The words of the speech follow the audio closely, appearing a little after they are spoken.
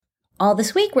All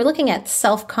this week, we're looking at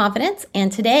self-confidence,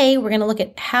 and today we're going to look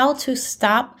at how to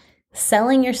stop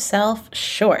selling yourself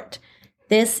short.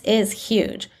 This is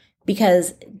huge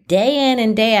because day in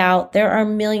and day out, there are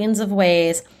millions of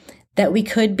ways that we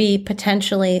could be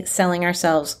potentially selling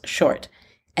ourselves short.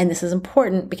 And this is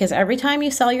important because every time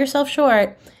you sell yourself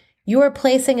short, you are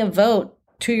placing a vote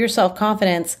to your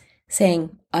self-confidence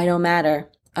saying, I don't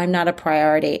matter. I'm not a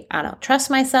priority. I don't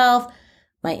trust myself.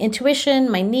 My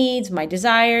intuition, my needs, my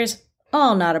desires,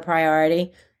 all not a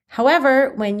priority.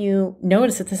 However, when you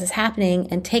notice that this is happening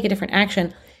and take a different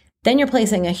action, then you're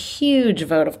placing a huge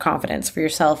vote of confidence for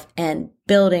yourself and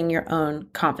building your own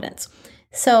confidence.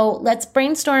 So let's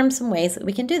brainstorm some ways that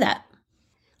we can do that.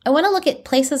 I want to look at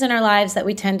places in our lives that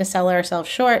we tend to sell ourselves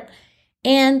short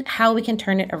and how we can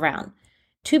turn it around.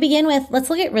 To begin with, let's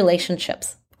look at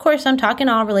relationships. Of course, I'm talking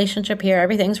all relationship here.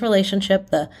 Everything's relationship.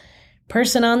 The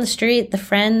person on the street, the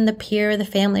friend, the peer, the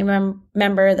family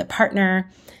member, the partner,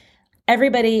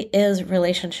 everybody is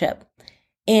relationship.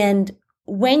 And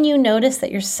when you notice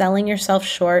that you're selling yourself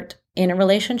short in a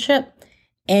relationship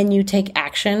and you take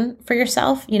action for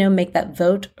yourself, make that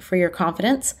vote for your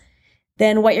confidence,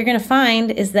 then what you're going to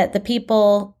find is that the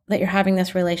people that you're having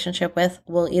this relationship with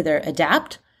will either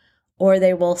adapt or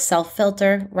they will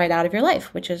self-filter right out of your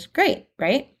life, which is great,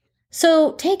 right?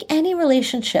 So take any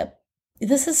relationship.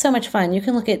 This is so much fun. You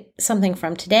can look at something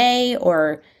from today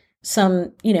or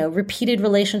some, repeated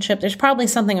relationship. There's probably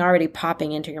something already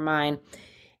popping into your mind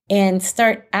and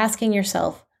start asking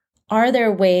yourself, are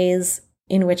there ways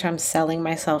in which I'm selling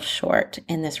myself short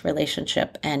in this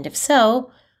relationship? And if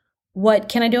so, what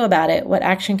can I do about it? What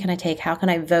action can I take? How can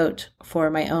I vote for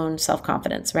my own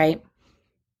self-confidence, right?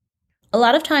 A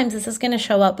lot of times this is going to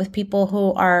show up with people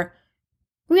who are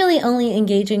really only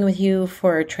engaging with you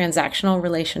for transactional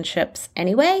relationships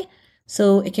anyway.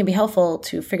 So it can be helpful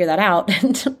to figure that out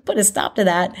and to put a stop to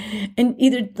that. And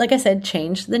either, like I said,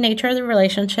 change the nature of the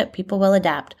relationship. People will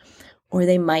adapt, or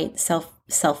they might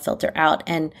self-filter out.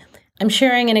 And I'm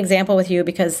sharing an example with you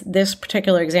because this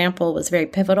particular example was very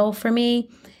pivotal for me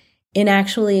in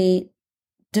actually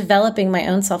developing my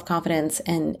own self-confidence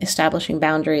and establishing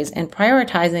boundaries and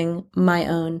prioritizing my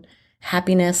own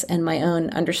happiness and my own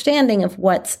understanding of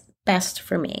what's best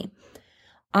for me.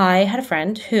 I had a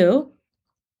friend who,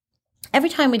 every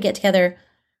time we'd get together,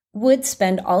 would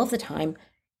spend all of the time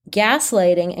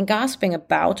gaslighting and gossiping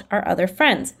about our other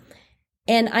friends.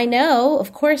 And I know,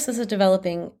 of course, this is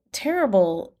developing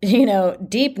terrible,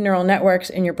 deep neural networks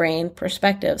in your brain,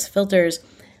 perspectives, filters,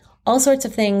 all sorts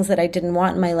of things that I didn't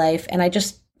want in my life. And I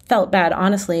just felt bad,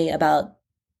 honestly, about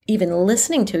even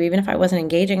listening to, even if I wasn't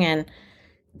engaging in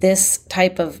this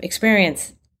type of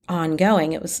experience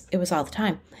ongoing. It was all the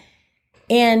time.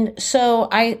 And so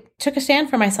I took a stand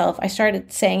for myself. I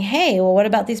started saying, hey, well, what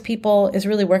about these people is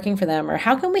really working for them? Or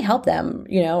how can we help them?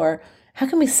 Or how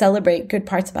can we celebrate good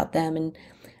parts about them? And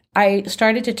I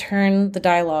started to turn the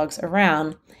dialogues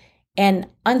around. And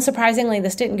unsurprisingly,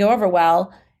 this didn't go over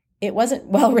well. It wasn't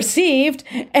well received.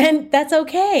 And that's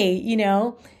okay,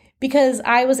 because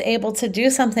I was able to do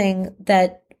something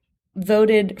that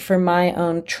voted for my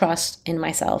own trust in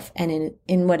myself and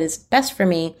in what is best for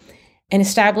me, and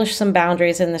establish some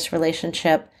boundaries in this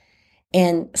relationship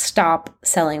and stop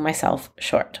selling myself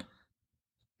short.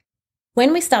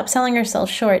 When we stop selling ourselves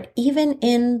short, even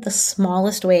in the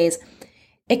smallest ways,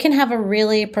 it can have a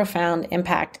really profound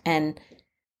impact. And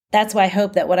that's why I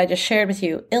hope that what I just shared with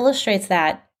you illustrates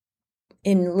that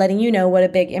in letting you know what a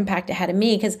big impact it had on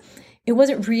me, because it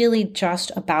wasn't really just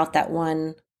about that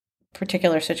one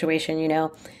particular situation,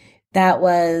 that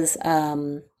was,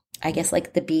 I guess,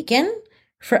 like the beacon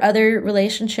for other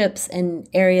relationships and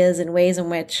areas and ways in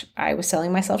which I was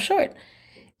selling myself short.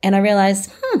 And I realized,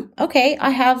 okay, I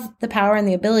have the power and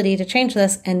the ability to change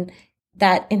this, and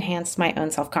that enhanced my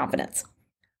own self-confidence.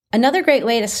 Another great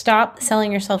way to stop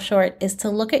selling yourself short is to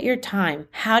look at your time.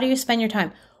 How do you spend your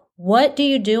time? What do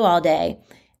you do all day?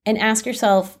 And ask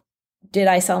yourself, did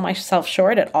I sell myself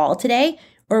short at all today?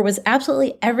 Or was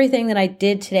absolutely everything that I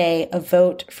did today a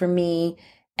vote for me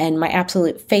and my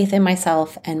absolute faith in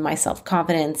myself and my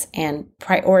self-confidence and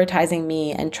prioritizing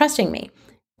me and trusting me?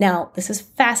 Now, this is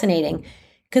fascinating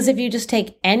because if you just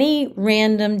take any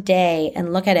random day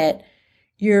and look at it,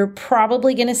 you're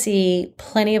probably going to see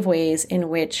plenty of ways in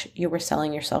which you were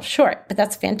selling yourself short. But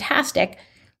that's fantastic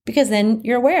because then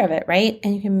you're aware of it, right?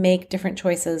 And you can make different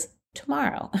choices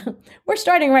tomorrow. We're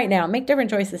starting right now. Make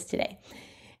different choices today.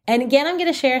 And again, I'm going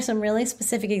to share some really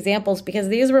specific examples because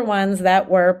these were ones that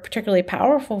were particularly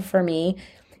powerful for me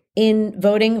in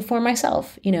voting for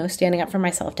myself, standing up for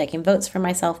myself, taking votes for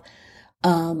myself,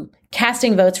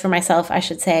 casting votes for myself, I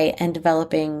should say, and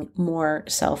developing more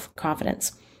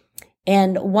self-confidence.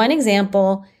 And one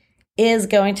example is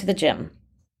going to the gym.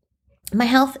 My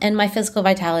health and my physical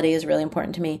vitality is really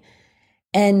important to me.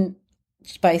 And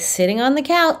by sitting on the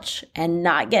couch and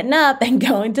not getting up and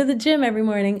going to the gym every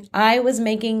morning, I was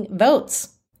making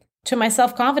votes to my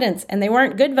self-confidence, and they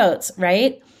weren't good votes,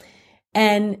 right?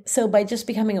 And so by just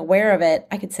becoming aware of it,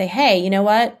 I could say, hey, you know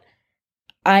what?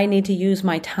 I need to use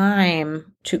my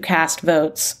time to cast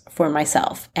votes for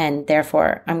myself, and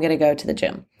therefore I'm going to go to the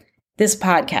gym. This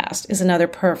podcast is another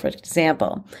perfect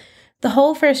example. The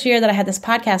whole first year that I had this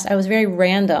podcast, I was very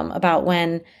random about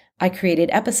when I created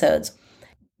episodes.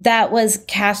 That was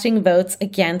casting votes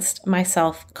against my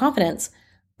self-confidence.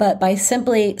 But by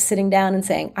simply sitting down and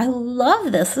saying, I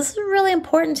love this, this is really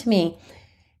important to me,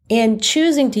 and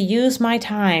choosing to use my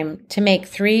time to make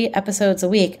 3 episodes a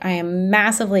week, I am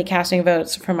massively casting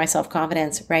votes for my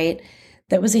self-confidence, right?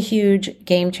 That was a huge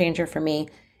game changer for me.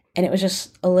 And it was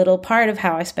just a little part of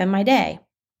how I spend my day.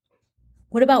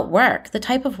 What about work? The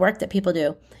type of work that people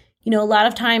do. A lot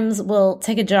of times we'll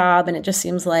take a job and it just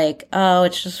seems like, oh,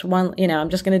 it's just one, I'm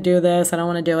just going to do this. I don't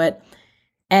want to do it.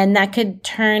 And that could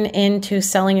turn into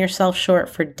selling yourself short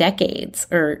for decades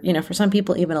or, for some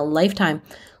people, even a lifetime.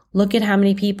 Look at how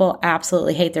many people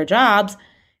absolutely hate their jobs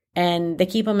and they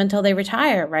keep them until they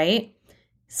retire, right?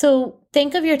 So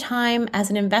think of your time as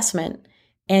an investment,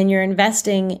 and you're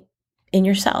investing in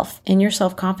yourself, in your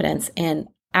self-confidence, and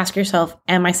ask yourself,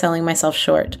 am I selling myself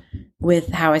short with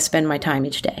how I spend my time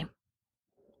each day?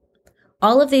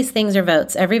 All of these things are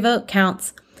votes. Every vote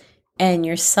counts, and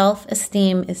your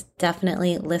self-esteem is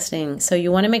definitely listening. So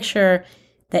you want to make sure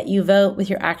that you vote with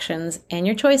your actions and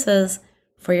your choices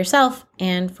for yourself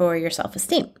and for your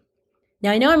self-esteem.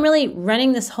 Now, I know I'm really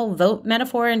running this whole vote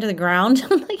metaphor into the ground,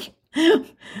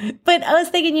 but I was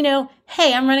thinking,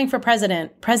 hey, I'm running for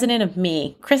president of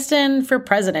me, Kristen for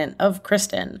president of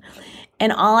Kristen.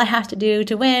 And all I have to do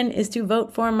to win is to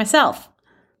vote for myself.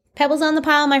 Pebbles on the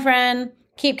pile, my friend.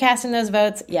 Keep casting those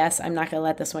votes. Yes, I'm not going to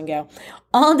let this one go.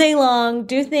 All day long,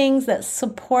 do things that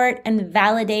support and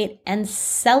validate and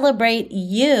celebrate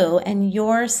you, and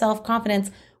your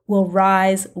self-confidence will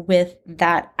rise with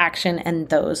that action and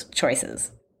those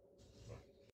choices.